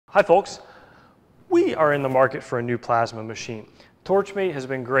Hi folks, we are in the market for a new plasma machine. Torchmate has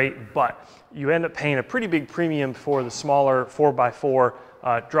been great, but you end up paying a pretty big premium for the smaller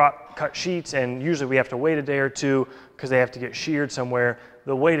 4x4 drop cut sheets, and usually we have to wait a day or two because they have to get sheared somewhere.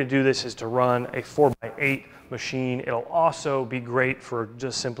 The way to do this is to run a 4x8 machine. It'll also be great for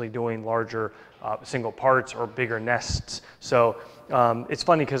just simply doing larger single parts or bigger nests. So it's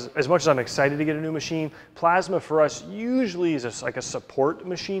funny because as much as I'm excited to get a new machine, plasma for us usually is like a support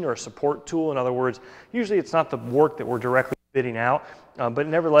machine or a support tool. In other words, usually it's not the work that we're directly bidding out, but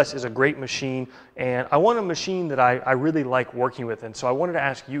nevertheless is a great machine. And I want a machine that I really like working with. And so I wanted to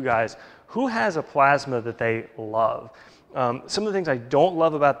ask you guys, who has a plasma that they love? Some of the things I don't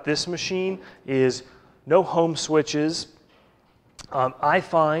love about this machine is no home switches. I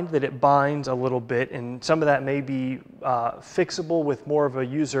find that it binds a little bit, and some of that may be fixable with more of a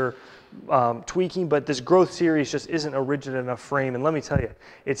user tweaking, but this Growth Series just isn't a rigid enough frame. And let me tell you,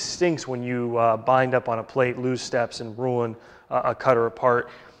 it stinks when you bind up on a plate, lose steps, and ruin a cutter apart.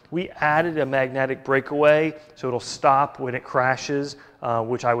 We added a magnetic breakaway, so it'll stop when it crashes,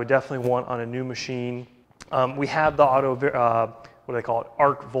 which I would definitely want on a new machine. We have the auto, what do they call it,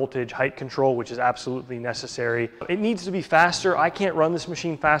 arc voltage height control, which is absolutely necessary. It needs to be faster. I can't run this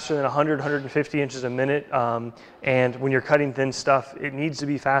machine faster than 100, 150 inches a minute. And when you're cutting thin stuff, it needs to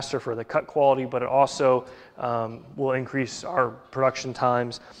be faster for the cut quality, but it also will increase our production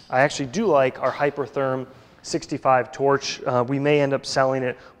times. I actually do like our Hypertherm 65 torch. We may end up selling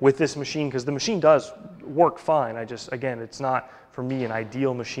it with this machine because the machine does work fine. Again, it's not for me an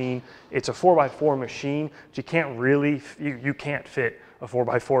ideal machine. It's a 4x4 machine, but you can't really, you can't fit a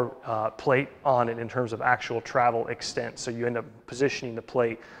 4x4 plate on it in terms of actual travel extent. So you end up positioning the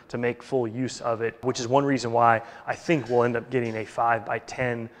plate to make full use of it, which is one reason why I think we'll end up getting a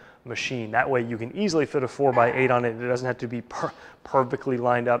 5x10 machine. That way you can easily fit a 4x8 on it. It doesn't have to be perfectly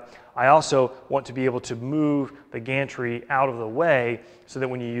lined up. I also want to be able to move the gantry out of the way so that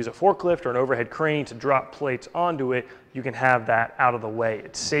when you use a forklift or an overhead crane to drop plates onto it, you can have that out of the way.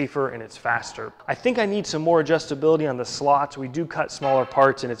 It's safer and it's faster. I think I need some more adjustability on the slots. We do cut smaller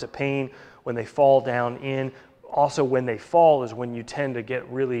parts and it's a pain when they fall down in. Also, when they fall is when you tend to get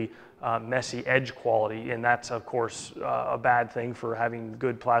really messy edge quality, and that's of course a bad thing for having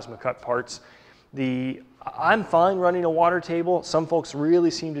good plasma cut parts. I'm fine running a water table. Some folks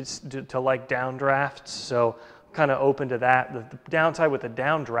really seem to like downdrafts, so I'm kind of open to that. The downside with the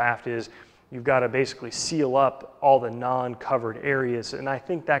downdraft is you've got to basically seal up all the non-covered areas, and I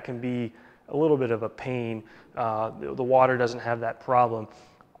think that can be a little bit of a pain. The water doesn't have that problem.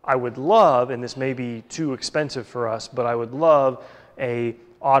 I would love, and this may be too expensive for us, but I would love a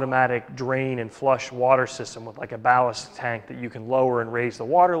automatic drain and flush water system with like a ballast tank that you can lower and raise the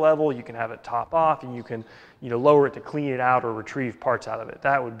water level. You can have it top off, and you can lower it to clean it out or retrieve parts out of it.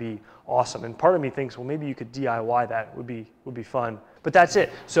 That would be awesome. And part of me thinks, well, maybe you could DIY that. It would be fun. But that's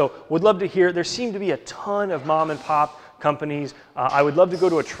it. So would love to hear. There seem to be a ton of mom and pop companies. I would love to go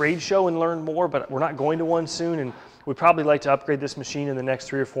to a trade show and learn more, but we're not going to one soon, and we'd probably like to upgrade this machine in the next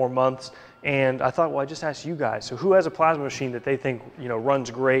 3 or 4 months. And I thought, well, I just asked you guys. So who has a plasma machine that they think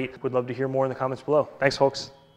runs great? Would love to hear more in the comments below. Thanks, folks.